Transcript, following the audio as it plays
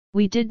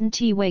We didn't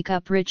wake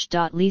up rich.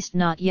 Least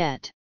not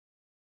yet.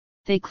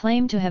 They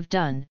claim to have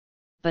done,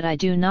 but I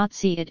do not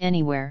see it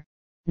anywhere,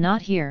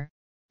 not here,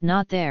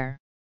 not there.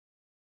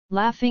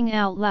 Laughing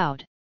out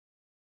loud.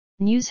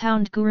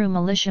 Newshound Guru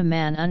militia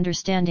man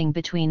understanding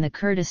between the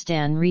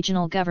Kurdistan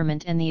regional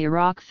government and the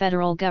Iraq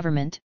federal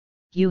government,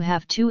 you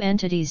have two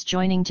entities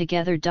joining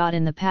together.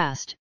 In the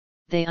past,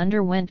 they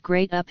underwent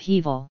great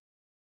upheaval.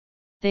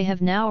 They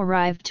have now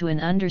arrived to an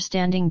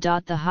understanding.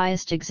 The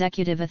highest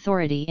executive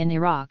authority in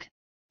Iraq,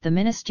 the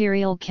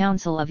Ministerial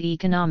Council of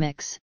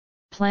Economics,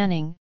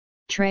 Planning,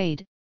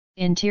 Trade,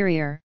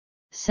 Interior,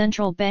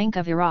 Central Bank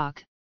of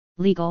Iraq,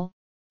 Legal,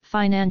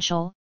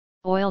 Financial,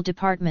 Oil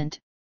Department,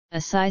 a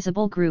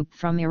sizable group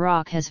from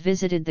Iraq has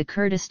visited the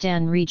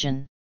Kurdistan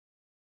region.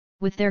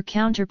 With their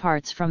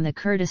counterparts from the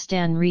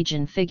Kurdistan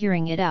region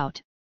figuring it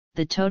out,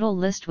 the total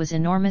list was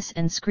enormous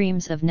and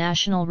screams of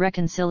national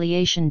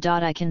reconciliation.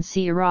 I can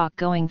see Iraq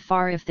going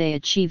far if they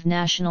achieve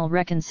national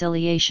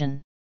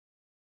reconciliation.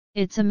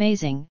 It's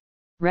amazing,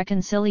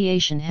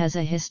 reconciliation has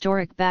a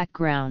historic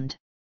background.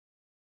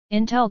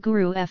 Intel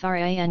Guru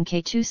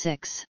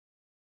FRANK26.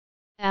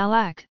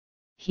 Alak,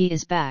 he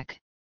is back.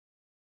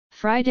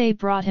 Friday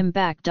brought him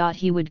back.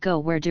 He would go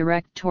where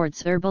direct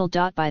towards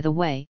Erbil. By the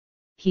way,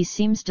 he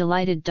seems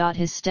delighted.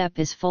 His step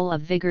is full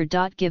of vigor.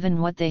 Given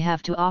what they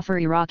have to offer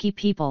Iraqi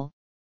people,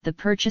 the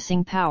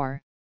purchasing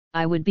power,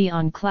 I would be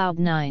on cloud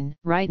 9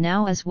 right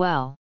now as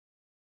well.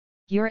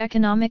 Your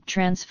economic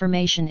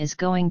transformation is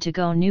going to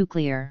go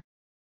nuclear.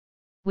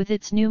 With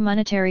its new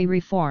monetary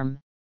reform,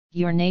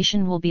 your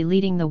nation will be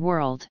leading the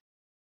world.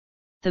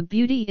 The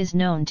beauty is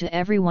known to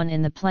everyone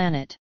in the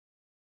planet.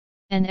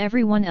 And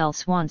everyone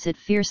else wants it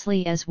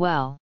fiercely as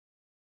well.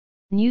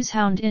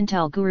 Newshound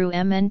Intel Guru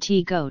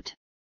MNT Goat.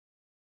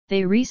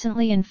 They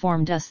recently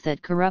informed us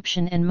that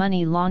corruption and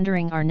money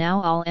laundering are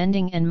now all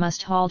ending and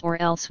must halt,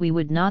 or else we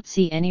would not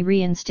see any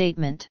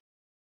reinstatement.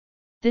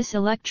 This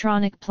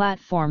electronic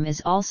platform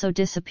is also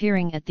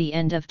disappearing at the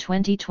end of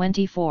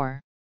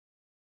 2024.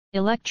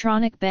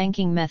 Electronic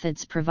banking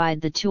methods provide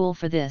the tool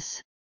for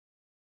this.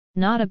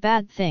 Not a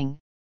bad thing,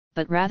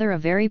 but rather a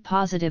very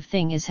positive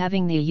thing is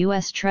having the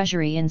US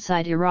Treasury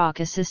inside Iraq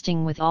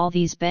assisting with all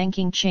these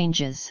banking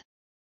changes.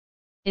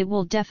 It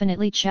will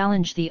definitely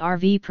challenge the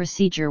RV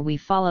procedure we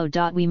follow.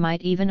 We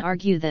might even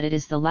argue that it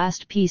is the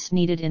last piece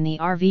needed in the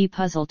RV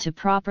puzzle to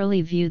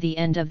properly view the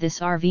end of this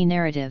RV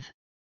narrative.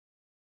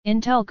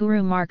 Intel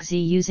Guru Mark Z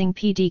using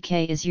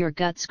PDK. Is your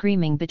gut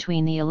screaming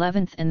between the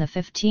 11th and the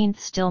 15th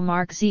still,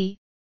 Mark Z?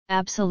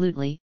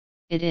 Absolutely,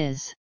 it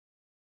is.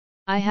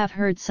 I have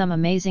heard some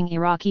amazing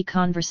Iraqi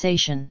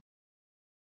conversation.